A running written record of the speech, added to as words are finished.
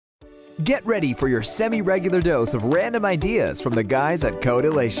Get ready for your semi-regular dose of random ideas from the guys at Code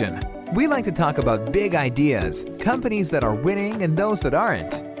Elation. We like to talk about big ideas, companies that are winning and those that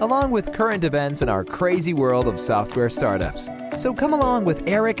aren't, along with current events in our crazy world of software startups. So come along with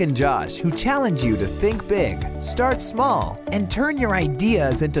Eric and Josh, who challenge you to think big, start small, and turn your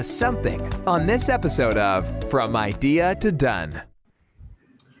ideas into something on this episode of From Idea to Done.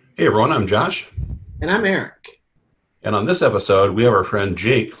 Hey everyone, I'm Josh. And I'm Eric. And on this episode, we have our friend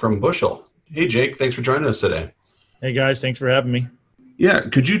Jake from Bushel. Hey Jake, thanks for joining us today. Hey guys, thanks for having me. Yeah,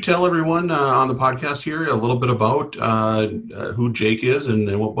 could you tell everyone on the podcast here a little bit about who Jake is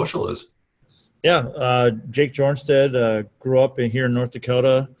and what Bushel is? Yeah, Jake Jornstead grew up here in North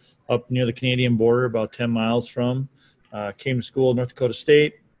Dakota, up near the Canadian border, about 10 miles from. Came to school at North Dakota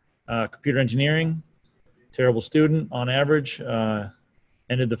State, computer engineering, terrible student on average.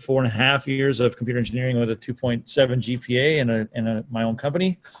 Ended the 4.5 years of computer engineering with a 2.7 GPA in my own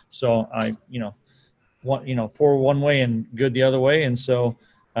company. So I, poor one way and good the other way. And so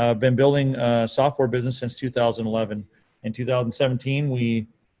I've been building a software business since 2011. In 2017, we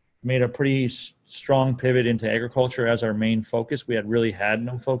made a pretty strong pivot into agriculture as our main focus. We had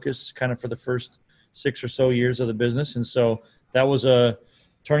no focus kind of for the first 6 or so years of the business. And so that was a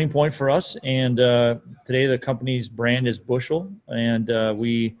turning point for us. And today the company's brand is Bushel. And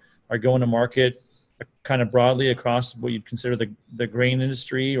we are going to market kind of broadly across what you'd consider the grain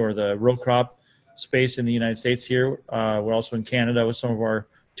industry or the row crop space in the United States here. We're also in Canada with some of our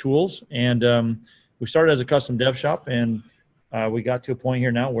tools. And we started as a custom dev shop, and we got to a point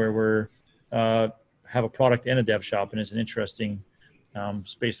here now where we're have a product and a dev shop, and it's an interesting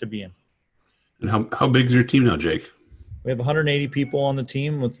space to be in. And how big is your team now, Jake? We have 180 people on the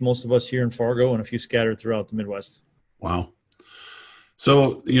team, with most of us here in Fargo and a few scattered throughout the Midwest. Wow.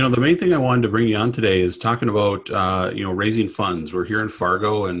 So, the main thing I wanted to bring you on today is talking about, raising funds. We're here in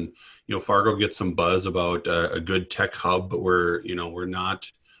Fargo, and, Fargo gets some buzz about a good tech hub, but we're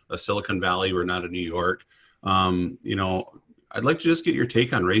not a Silicon Valley. We're not a New York. I'd like to just get your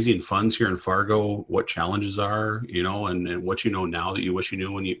take on raising funds here in Fargo, what challenges are, and what you know now that you wish you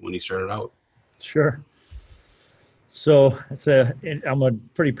knew when you started out. Sure. So I'm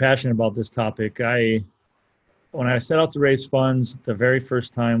pretty passionate about this topic. When I set out to raise funds the very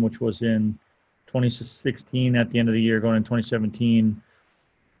first time, which was in 2016 at the end of the year, going in 2017,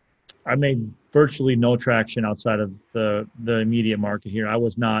 I made virtually no traction outside of the immediate market here. I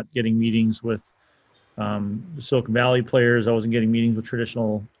was not getting meetings with the Silicon Valley players. I wasn't getting meetings with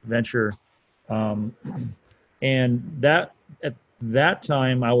traditional venture. And that at that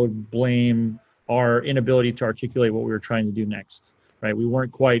time, I would blame our inability to articulate what we were trying to do next, right? We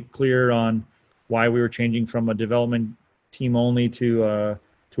weren't quite clear on why we were changing from a development team only to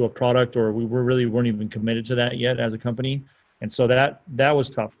a product, or we weren't even committed to that yet as a company. And so that was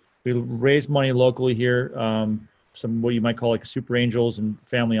tough. We raised money locally here, some what you might call like super angels and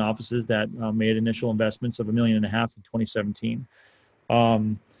family offices that made initial investments of $1.5 million in 2017.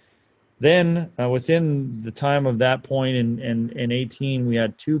 Then within the time of that point in 18, we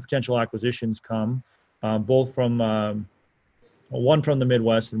had 2 potential acquisitions come, both from one from the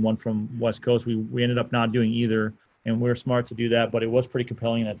Midwest and one from West Coast. We ended up not doing either, and we were smart to do that, but it was pretty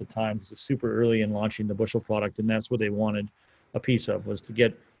compelling at the time because it's super early in launching the Bushel product, and that's what they wanted a piece of, was to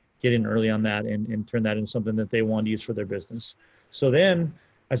get in early on that and turn that into something that they wanted to use for their business. So then,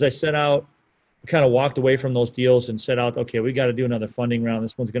 as I set out, kind of walked away from those deals and set out, okay, we got to do another funding round.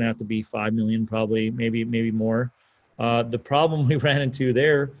 This one's going to have to be $5 million, probably, maybe more. The problem we ran into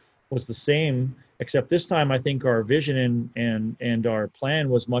there was the same, except this time I think our vision and our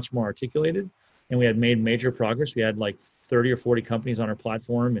plan was much more articulated, and we had made major progress. We had like 30 or 40 companies on our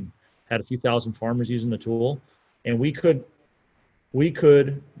platform and had a few thousand farmers using the tool, and we could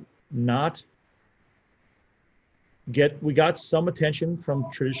not we got some attention from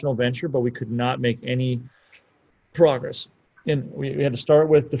traditional venture, but we could not make any progress. And we had to start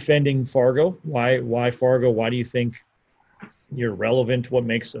with defending Fargo. Why Fargo? Why do you think you're relevant to what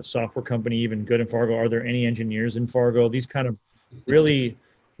makes a software company even good in Fargo? Are there any engineers in Fargo? These kind of really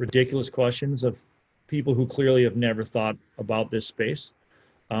ridiculous questions of people who clearly have never thought about this space.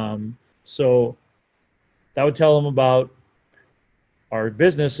 So that would tell them about our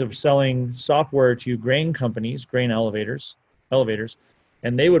business of selling software to grain companies, grain elevators,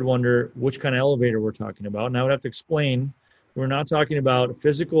 and they would wonder which kind of elevator we're talking about. And I would have to explain, we're not talking about a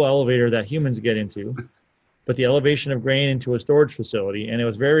physical elevator that humans get into, but the elevation of grain into a storage facility. And it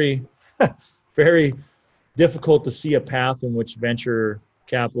was very, very difficult to see a path in which venture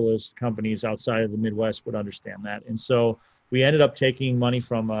capitalist companies outside of the Midwest would understand that. And so we ended up taking money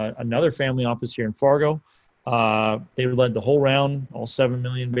from another family office here in Fargo. They led the whole round, all 7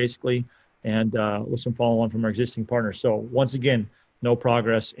 million basically, and with some follow-on from our existing partners. So once again, no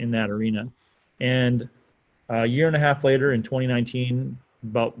progress in that arena. And a year and a half later, in 2019,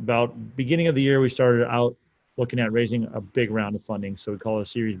 about beginning of the year, we started out looking at raising a big round of funding. So we call it a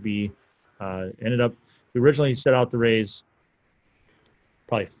Series B. We originally set out to raise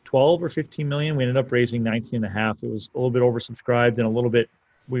probably 12 or 15 million. We ended up raising 19 and a half. It was a little bit oversubscribed, and a little bit,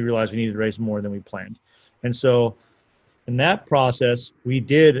 we realized we needed to raise more than we planned. And so in that process, we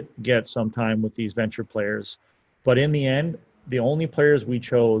did get some time with these venture players, but in the end, the only players we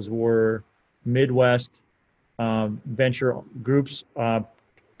chose were Midwest venture groups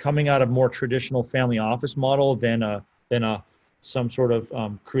coming out of more traditional family office model than some sort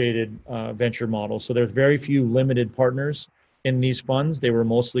of created venture model. So there's very few limited partners in these funds. They were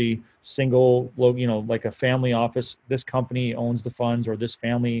mostly single, like a family office. This company owns the funds, or this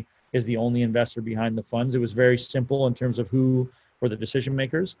family is the only investor behind the funds. It was very simple in terms of who were the decision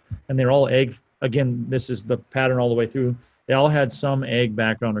makers. And they're all ag. Again, this is the pattern all the way through. They all had some ag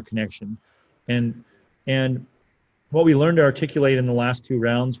background or connection. And what we learned to articulate in the last two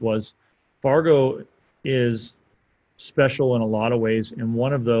rounds was Fargo is special in a lot of ways. And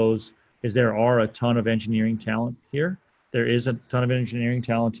one of those is there are a ton of engineering talent here. There is a ton of engineering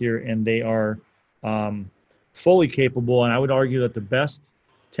talent here, and they are fully capable. And I would argue that the best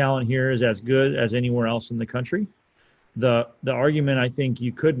talent here is as good as anywhere else in the country. The argument I think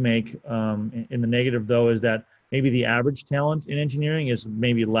you could make in the negative, though, is that maybe the average talent in engineering is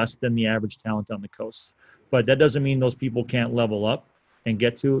maybe less than the average talent on the coast. But that doesn't mean those people can't level up and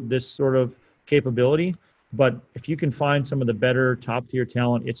get to this sort of capability. But if you can find some of the better top tier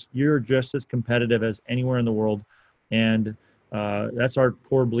talent, you're just as competitive as anywhere in the world. And that's our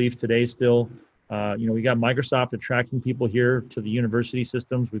core belief today still. We got Microsoft attracting people here to the university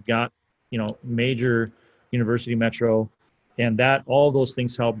systems. We've got, major university metro, and that all those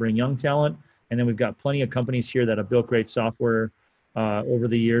things help bring young talent. And then we've got plenty of companies here that have built great software over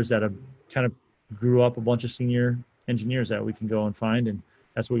the years that have kind of grew up a bunch of senior engineers that we can go and find. And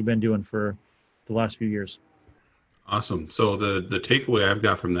that's what we've been doing for the last few years. Awesome. So the takeaway I've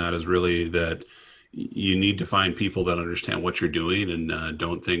got from that is really that you need to find people that understand what you're doing, and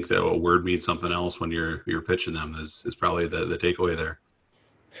don't think that a word means something else when you're pitching them is probably the takeaway there.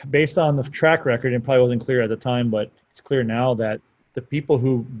 Based on the track record, it probably wasn't clear at the time, but it's clear now that the people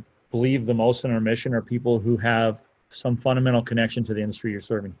who believe the most in our mission are people who have some fundamental connection to the industry you're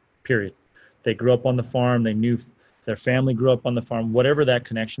serving, period. They grew up on the farm. They knew their family grew up on the farm. Whatever that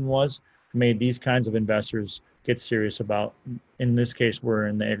connection was made these kinds of investors get serious about. In this case, we're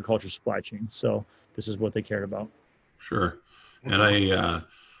in the agriculture supply chain. So this is what they cared about. Sure. And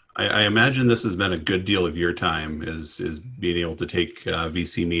I imagine this has been a good deal of your time is being able to take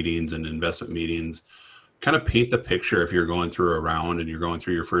VC meetings and investment meetings, kind of paint the picture. If you're going through a round and you're going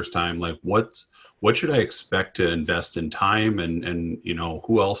through your first time, like what should I expect to invest in time, and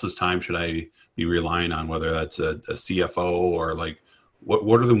who else's time should I be relying on, whether that's a CFO or like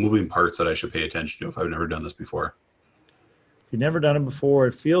what are the moving parts that I should pay attention to if I've never done this before? If you've never done it before,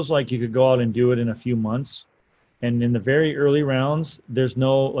 it feels like you could go out and do it in a few months. And in the very early rounds, there's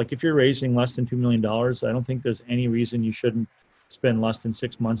no, like if you're raising less than $2 million, I don't think there's any reason you shouldn't spend less than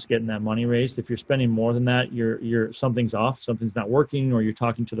 6 months getting that money raised. If you're spending more than that, you're something's off, something's not working, or you're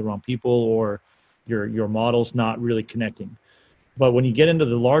talking to the wrong people, or your model's not really connecting. But when you get into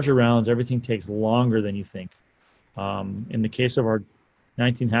the larger rounds, everything takes longer than you think. In the case of our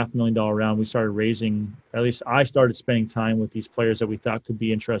 $19.5 million round, we started raising, at least I started spending time with these players that we thought could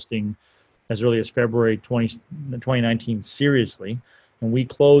be interesting as early as February 2019 seriously. And we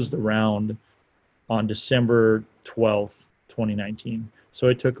closed the round on December 12th, 2019. So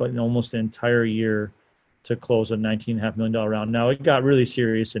it took like almost an entire year to close a $19.5 million round. Now it got really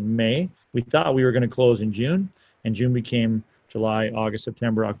serious in May. We thought we were going to close in June, and June became July, August,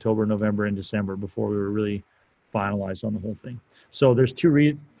 September, October, November, and December before we were really finalized on the whole thing. So there's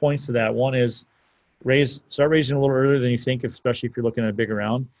two points to that. One is start raising a little earlier than you think, especially if you're looking at a bigger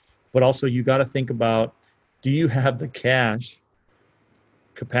round. But also you got to think about, do you have the cash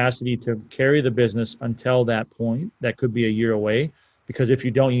capacity to carry the business until that point? That could be a year away, because if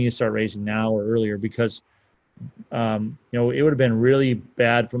you don't, you need to start raising now or earlier, because it would have been really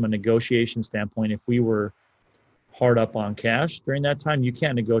bad from a negotiation standpoint if we were hard up on cash during that time. You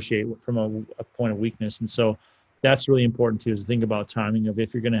can't negotiate from a point of weakness. And so that's really important too, is to think about timing of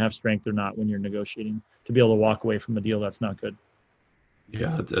if you're going to have strength or not when you're negotiating, to be able to walk away from a deal that's not good.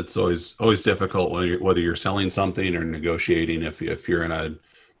 Yeah, it's always difficult whether you're selling something or negotiating. If you're in a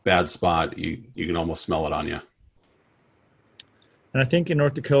bad spot, you can almost smell it on you. And I think in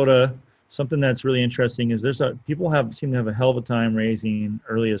North Dakota, something that's really interesting is people seem to have a hell of a time raising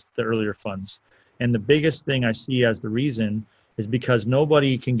the earlier funds. And the biggest thing I see as the reason is because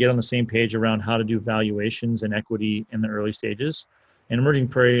nobody can get on the same page around how to do valuations and equity in the early stages. And Emerging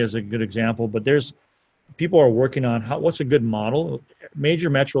Prairie is a good example, but people are working on what's a good model. Major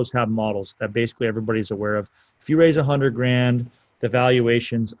metros have models that basically everybody's aware of. If you raise $100,000, the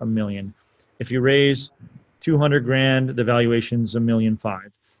valuation's $1 million. If you raise $200,000, the valuation's $1.5 million.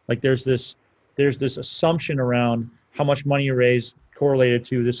 Like there's this assumption around how much money you raise correlated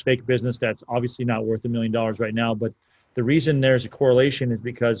to this fake business that's obviously not worth $1 million right now. But the reason there's a correlation is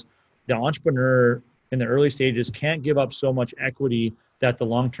because the entrepreneur in the early stages can't give up so much equity that the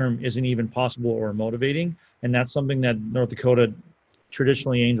long term isn't even possible or motivating. And that's something that North Dakota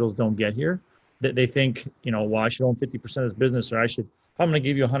traditionally angels don't get here. That they think, well, I should own 50% of this business, or if I'm going to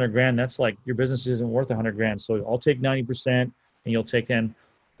give you $100,000, that's like your business isn't worth $100,000. So I'll take 90% and you'll take 10.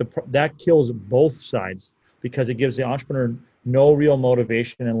 That kills both sides because it gives the entrepreneur no real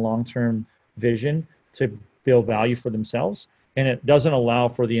motivation and long-term vision to build value for themselves. And it doesn't allow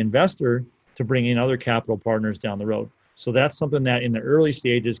for the investor to bring in other capital partners down the road. So that's something that in the early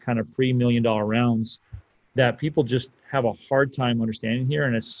stages, kind of $1 million rounds, that people just have a hard time understanding here.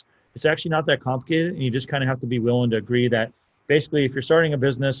 And it's actually not that complicated. And you just kind of have to be willing to agree that basically if you're starting a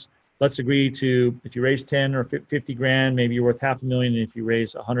business, let's agree to, if you raise 10 or 50 grand, maybe you're worth $500,000. And if you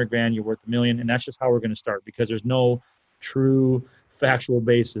raise 100 grand, you're worth $1 million. And that's just how we're going to start because there's no true factual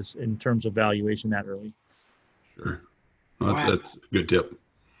basis in terms of valuation that early. Sure. Well, that's a good tip.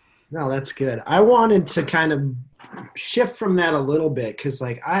 No, that's good. I wanted to kind of shift from that a little bit because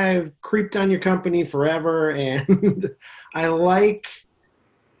like I've creeped on your company forever and I like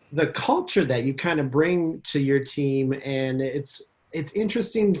the culture that you kind of bring to your team. And it's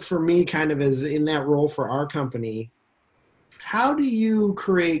interesting for me kind of as in that role for our company. How do you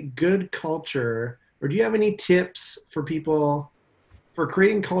create good culture, or do you have any tips for people for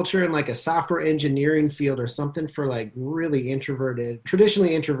creating culture in like a software engineering field or something for like really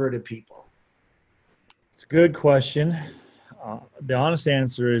traditionally introverted people? It's a good question. The honest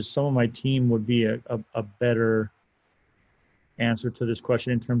answer is some of my team would be a better answer to this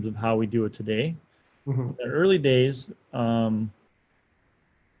question in terms of how we do it today. Mm-hmm. In the early days,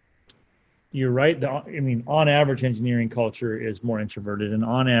 you're right. On average, engineering culture is more introverted, and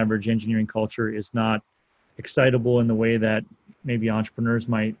on average, engineering culture is not excitable in the way that maybe entrepreneurs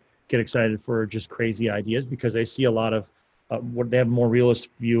might get excited for just crazy ideas because they see a lot of they have a more realist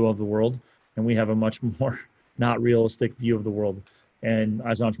view of the world, and we have a much more not realistic view of the world, and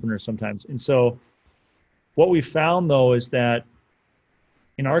as entrepreneurs sometimes. And so what we found though is that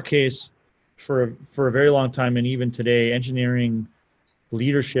in our case, for a very long time, and even today, engineering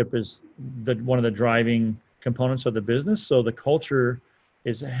leadership is one of the driving components of the business. So the culture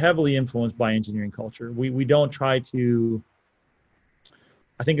is heavily influenced by engineering culture. We don't try to,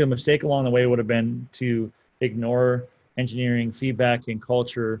 I think a mistake along the way would have been to ignore engineering feedback and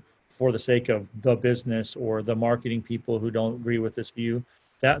culture for the sake of the business or the marketing people who don't agree with this view.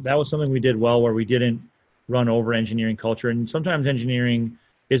 That was something we did well, where we didn't run over engineering culture. And sometimes engineering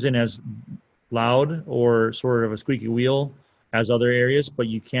isn't as loud or sort of a squeaky wheel as other areas, but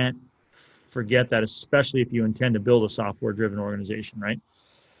you can't forget that, especially if you intend to build a software-driven organization, right?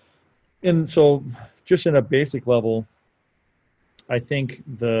 And so just in a basic level, I think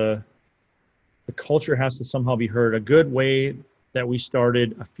the culture has to somehow be heard. A good way that we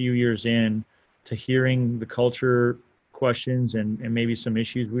started a few years in to hearing the culture questions and maybe some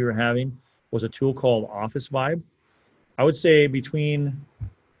issues we were having was a tool called Office Vibe. I would say between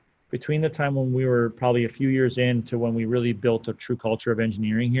the time when we were probably a few years in to when we really built a true culture of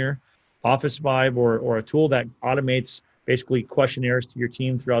engineering here, Office Vibe or a tool that automates basically questionnaires to your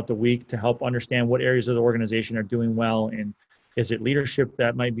team throughout the week to help understand what areas of the organization are doing well, and is it leadership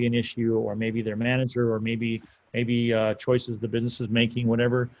that might be an issue, or maybe their manager, or maybe choices the business is making,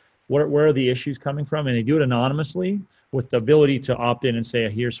 whatever. Where are the issues coming from? And they do it anonymously with the ability to opt in and say,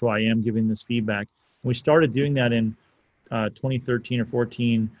 here's who I am giving this feedback. And we started doing that in 2013 or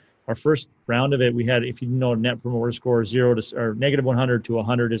 14. Our first round of it, we had, if you know, a net promoter score, negative 100 to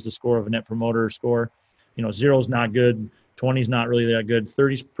 100 is the score of a net promoter score. 0 is not good, 20 is not really that good,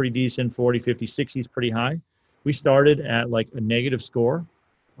 30 is pretty decent, 40, 50, 60 is pretty high. We started at like a negative score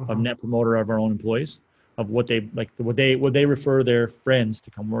of net promoter of our own employees, of what they like, would they refer their friends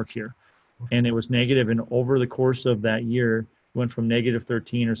to come work here, and it was negative. And over the course of that year, went from negative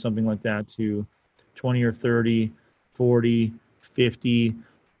 13 or something like that to 20 or 30, 40, 50.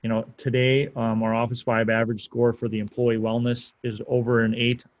 Today, our Office Vibe average score for the employee wellness is over an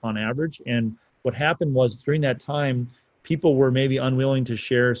 8 on average. And what happened was during that time, people were maybe unwilling to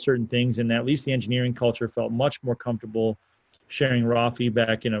share certain things, and at least the engineering culture felt much more comfortable sharing raw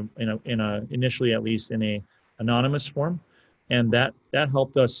feedback in a initially, at least, in a anonymous form. And that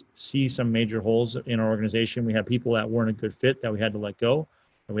helped us see some major holes in our organization. We had people that weren't a good fit that we had to let go,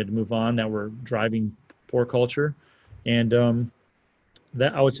 and we had to move on, that were driving poor culture. And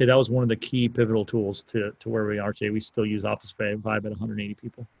that, I would say, that was one of the key pivotal tools to where we are today. We still use Office Vibe at 180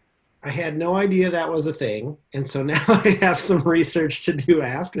 people. I had no idea that was a thing, and so now I have some research to do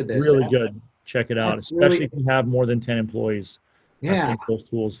after this. Really good. Check it out, especially if you have more than 10 employees. Yeah, I think those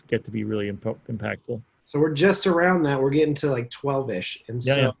tools get to be really impactful. So we're just around that. We're getting to like 12-ish, and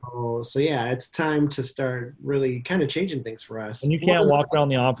so it's time to start really kind of changing things for us. And you can't walk around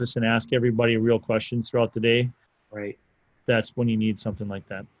the office and ask everybody real questions throughout the day. Right. That's when you need something like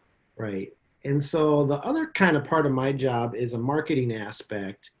that. Right. And so the other kind of part of my job is a marketing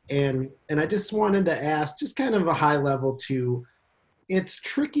aspect. And I just wanted to ask, just kind of a high level to, it's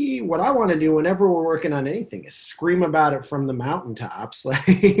tricky. What I want to do whenever we're working on anything is scream about it from the mountaintops. Like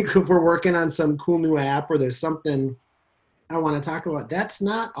if we're working on some cool new app or there's something I want to talk about, that's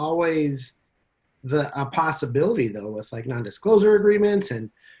not always a possibility though, with like non-disclosure agreements and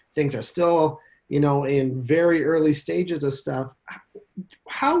things are still, in very early stages of stuff.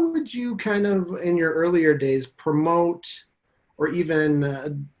 How would you kind of, in your earlier days, promote or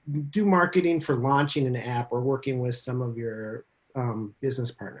even do marketing for launching an app or working with some of your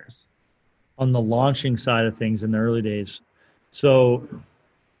business partners? On the launching side of things in the early days. So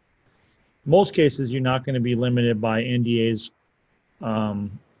most cases, you're not going to be limited by NDAs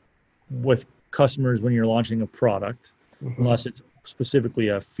with customers when you're launching a product, unless it's specifically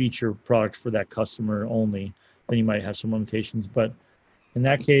a feature product for that customer only. Then you might have some limitations. But in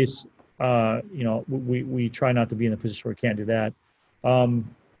that case, we try not to be in a position where we can't do that.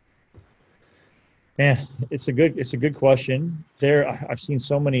 It's a good question. I've seen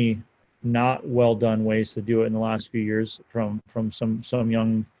so many not well done ways to do it in the last few years from some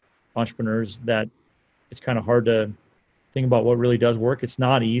young entrepreneurs that it's kind of hard to think about what really does work. It's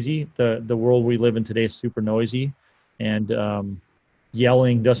not easy. The world we live in today is super noisy, and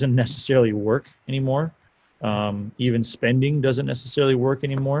yelling doesn't necessarily work anymore. Even spending doesn't necessarily work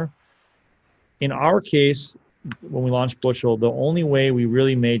anymore. In our case, when we launched Bushel, the only way we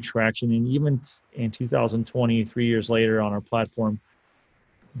really made traction, and even in 2020, 3 years later on our platform,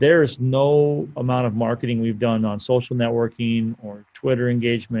 there's no amount of marketing we've done on social networking or Twitter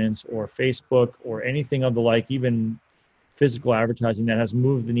engagements or Facebook or anything of the like, even physical advertising, that has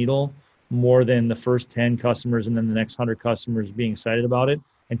moved the needle more than the first 10 customers and then the next 100 customers being excited about it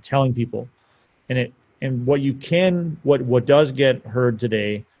and telling people. And what does get heard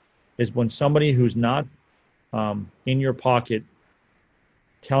today is when somebody who's not in your pocket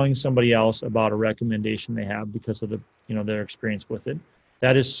telling somebody else about a recommendation they have because of their experience with it.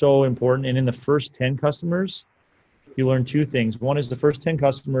 That is so important. And in the first 10 customers, you learn two things. One is the first 10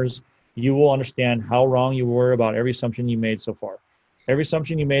 customers, you will understand how wrong you were about every assumption you made so far. Every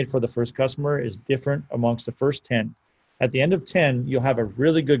assumption you made for the first customer is different amongst the first 10. At the end of 10, you'll have a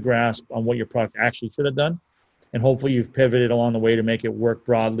really good grasp on what your product actually should have done. And hopefully you've pivoted along the way to make it work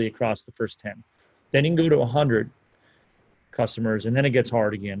broadly across the first 10. Then you can go to 100 customers, and then it gets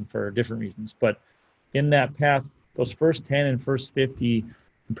hard again for different reasons. But in that path, those first 10 and first 50,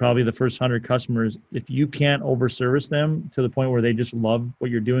 and probably the first 100 customers, if you can't overservice them to the point where they just love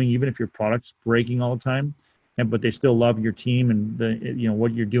what you're doing, even if your product's breaking all the time, but they still love your team and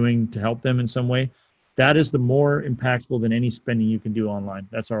what you're doing to help them in some way, that is the more impactful than any spending you can do online.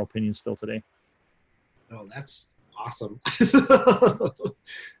 That's our opinion still today. Oh, that's awesome.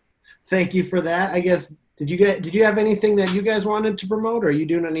 Thank you for that. I guess, did you have anything that you guys wanted to promote? Or are you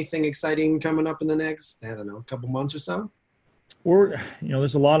doing anything exciting coming up in the next, couple months or so?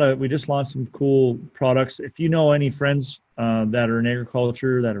 There's we just launched some cool products. If you know any friends that are in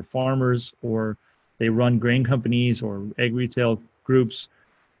agriculture, that are farmers, or they run grain companies or egg retail groups,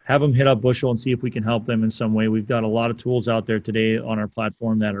 have them hit up Bushel and see if we can help them in some way. We've got a lot of tools out there today on our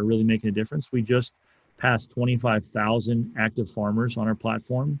platform that are really making a difference. We just passed 25,000 active farmers on our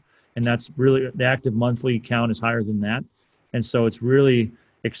platform. And that's really, the active monthly count is higher than that. And so it's really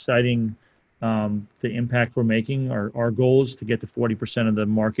exciting, the impact we're making. Our goal is to get to 40% of the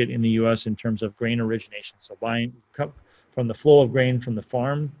market in the U.S. in terms of grain origination. So buying from the flow of grain from the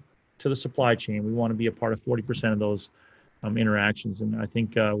farm to the supply chain, we want to be a part of 40% of those interactions. And I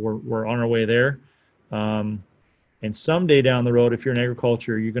think we're on our way there. And someday down the road, if you're in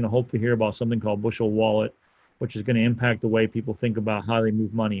agriculture, you're going to hope to hear about something called Bushel Wallet, which is going to impact the way people think about how they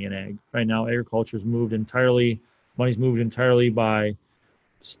move money in ag. Right now, money's moved entirely by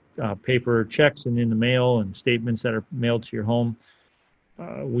paper checks and in the mail and statements that are mailed to your home.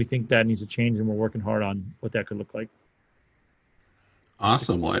 We think that needs to change, and we're working hard on what that could look like.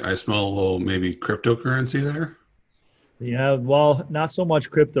 Awesome. Well, I smell a little maybe cryptocurrency there. Yeah, well, not so much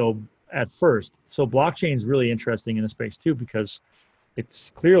crypto at first. So blockchain is really interesting in the space too, because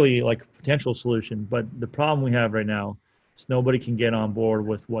it's clearly like a potential solution. But the problem we have right now is nobody can get on board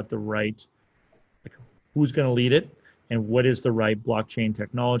with what the right, like who's going to lead it and what is the right blockchain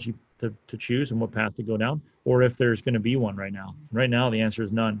technology to choose and what path to go down, or if there's going to be one right now. Right now, the answer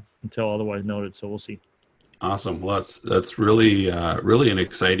is none until otherwise noted. So we'll see. Awesome. Well, that's really an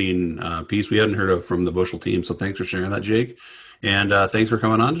exciting piece we hadn't heard of from the Bushel team. So thanks for sharing that, Jake. And thanks for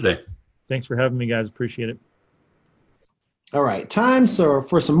coming on today. Thanks for having me, guys. Appreciate it. All right, time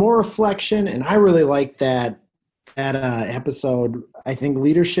for some more reflection. And I really like that episode. I think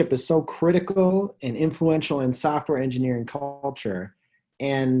leadership is so critical and influential in software engineering culture.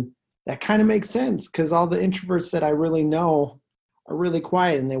 And that kind of makes sense because all the introverts that I really know are really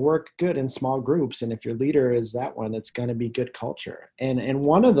quiet and they work good in small groups. And if your leader is that one, it's going to be good culture. And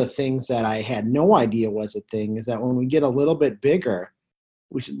one of the things that I had no idea was a thing is that when we get a little bit bigger,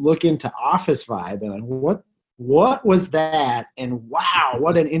 we should look into Office Vibe and what was that? And wow,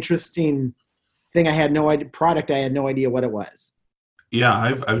 what an interesting thing. I had no idea what it was. Yeah,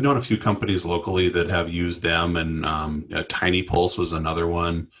 I've known a few companies locally that have used them, and Tiny Pulse was another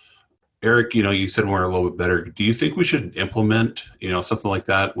one. Eric, you said we're a little bit better. Do you think we should implement, something like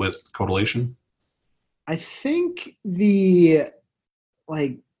that with Codilation? I think a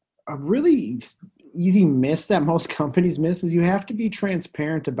really easy miss that most companies miss is you have to be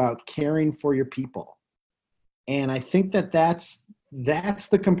transparent about caring for your people. And I think that's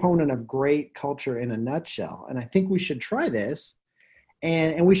the component of great culture in a nutshell. And I think we should try this.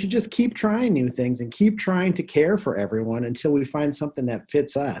 And we should just keep trying new things and keep trying to care for everyone until we find something that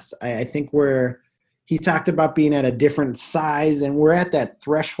fits us. I think he talked about being at a different size, and we're at that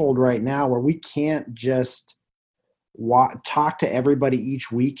threshold right now where we can't just talk to everybody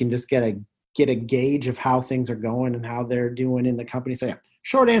each week and just get a gauge of how things are going and how they're doing in the company. So yeah,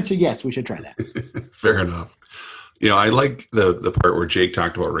 short answer, yes, we should try that. Fair enough. I like the part where Jake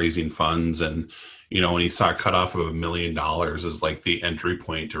talked about raising funds and, when he saw a cutoff of $1 million as like the entry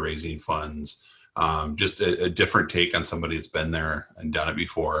point to raising funds, just a different take on somebody that's been there and done it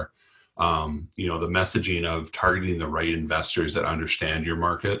before. The messaging of targeting the right investors that understand your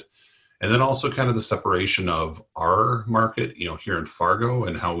market. And then also kind of the separation of our market, here in Fargo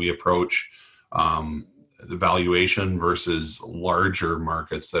and how we approach the valuation versus larger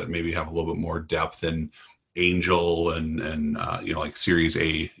markets that maybe have a little bit more depth in angel and like Series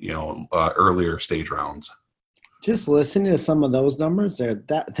A, earlier stage rounds. Just listening to some of those numbers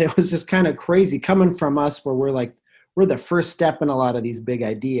that was just kind of crazy coming from us, where we're the first step in a lot of these big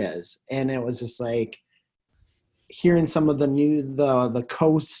ideas. And it was just like hearing some of the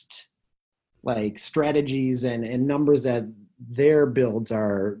coast like strategies and numbers that their builds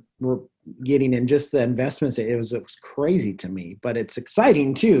are getting, and just the investments. It was crazy to me, but it's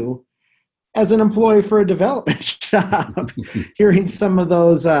exciting too as an employee for a development shop, hearing some of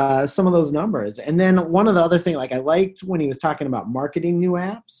those numbers. And then one of the other thing, like I liked when he was talking about marketing new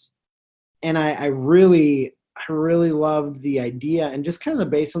apps, and I really loved the idea, and just kind of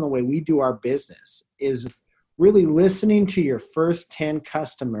based on the way we do our business is really listening to your first 10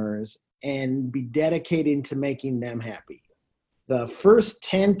 customers and be dedicated to making them happy. The first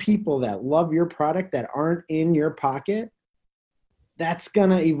 10 people that love your product that aren't in your pocket, that's going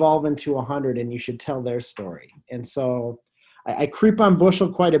to evolve into 100, and you should tell their story. And so I creep on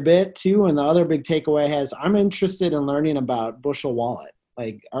Bushel quite a bit too. And the other big takeaway I'm interested in learning about Bushel Wallet,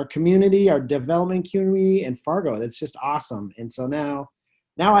 like our community, our development community in Fargo. That's just awesome. And so now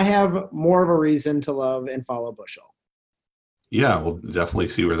I have more of a reason to love and follow Bushel. Yeah, we'll definitely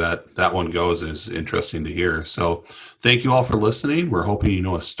see where that one goes. Is interesting to hear. So thank you all for listening. We're hoping you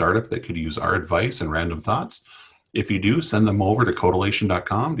know a startup that could use our advice and random thoughts. If you do, send them over to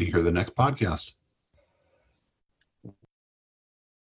Codilation.com to hear the next podcast.